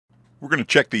We're going to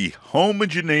check the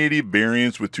homogeneity of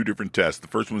variance with two different tests. The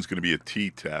first one's going to be a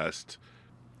t-test.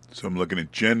 So I'm looking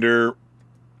at gender.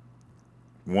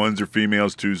 Ones are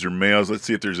females, twos are males. Let's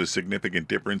see if there's a significant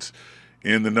difference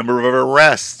in the number of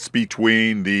arrests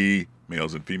between the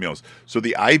males and females. So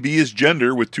the IB is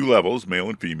gender with two levels, male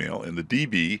and female, and the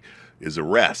DB is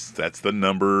arrests. That's the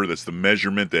number, that's the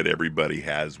measurement that everybody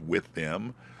has with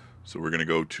them. So we're going to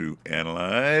go to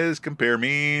analyze, compare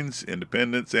means,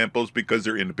 independent samples, because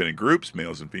they're independent groups,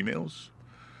 males and females.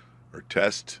 Our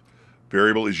test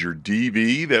variable is your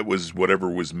DV, that was whatever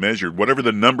was measured, whatever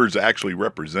the numbers actually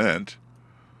represent.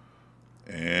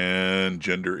 And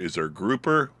gender is our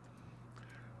grouper.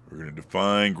 We're going to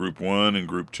define group 1 and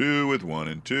group 2 with 1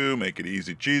 and 2, make it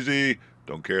easy cheesy,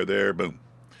 don't care there, boom.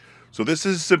 So this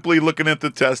is simply looking at the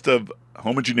test of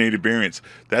homogeneity variance.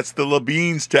 That's the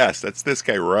Levene's test. That's this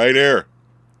guy right here.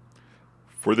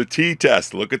 For the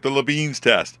t-test, look at the Levene's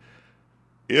test.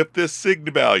 If the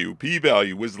sigma value,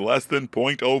 p-value, was less than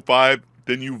 0.05,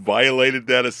 then you violated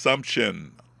that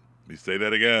assumption. Let me say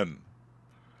that again.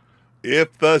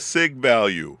 If the sig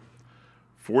value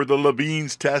for the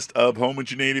Levene's test of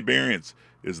homogeneity variance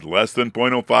is less than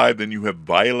 0.05, then you have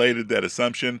violated that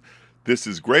assumption. This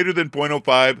is greater than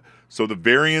 0.05, so the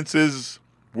variances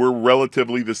were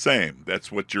relatively the same.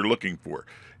 That's what you're looking for.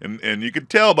 And you can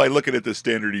tell by looking at the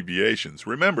standard deviations.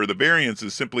 Remember, the variance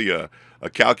is simply a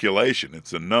calculation.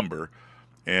 It's a number.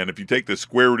 And if you take the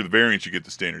square root of the variance, you get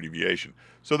the standard deviation.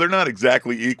 So they're not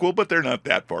exactly equal, but they're not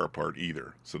that far apart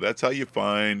either. So that's how you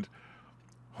find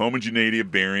homogeneity of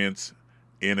variance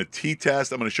in a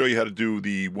t-test. I'm going to show you how to do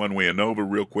the one-way ANOVA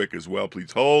real quick as well.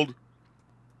 Please hold.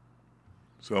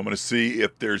 So I'm going to see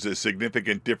if there's a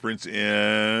significant difference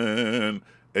in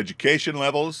education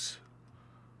levels.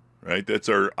 Right, that's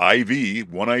our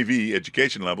IV, one IV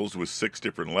education levels with 6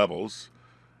 different levels.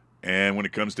 And when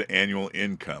it comes to annual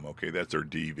income, okay, that's our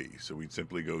DV. So we'd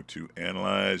simply go to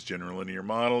Analyze, General Linear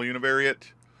Model,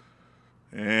 Univariate.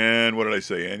 And what did I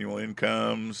say? Annual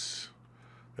incomes.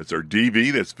 That's our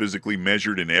DV, that's physically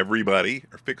measured in everybody.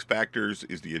 Our fixed factors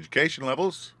is the education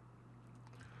levels.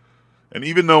 And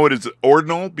even though it is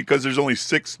ordinal, because there's only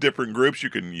 6 different groups,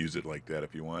 you can use it like that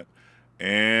if you want.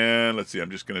 And let's see,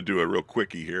 I'm just going to do a real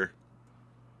quickie here.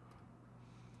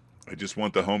 I just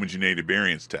want the homogeneity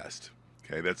variance test.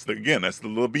 Okay, that's the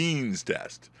Levene's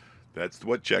test. That's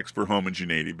what checks for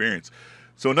homogeneity variance.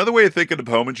 So another way of thinking of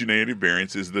homogeneity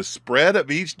variance is the spread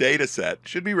of each data set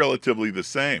should be relatively the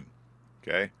same.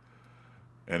 Okay,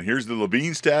 and here's the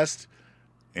Levene's test.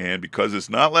 And because it's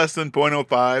not less than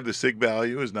 0.05, the sig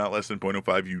value is not less than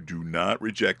 0.05, you do not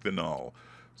reject the null.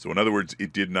 So in other words,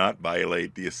 it did not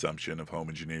violate the assumption of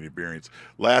homogeneity variance.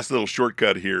 Last little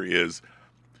shortcut here is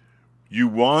you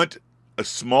want a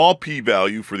small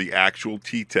p-value for the actual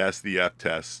t-test, the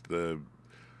f-test, the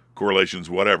correlations,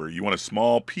 whatever. You want a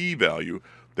small p-value.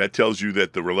 That tells you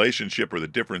that the relationship or the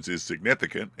difference is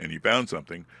significant and you found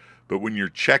something. But when you're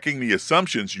checking the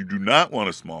assumptions, you do not want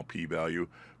a small p-value,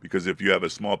 because if you have a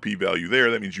small p-value there,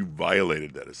 that means you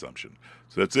violated that assumption.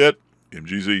 So that's it.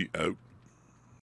 MGZ out.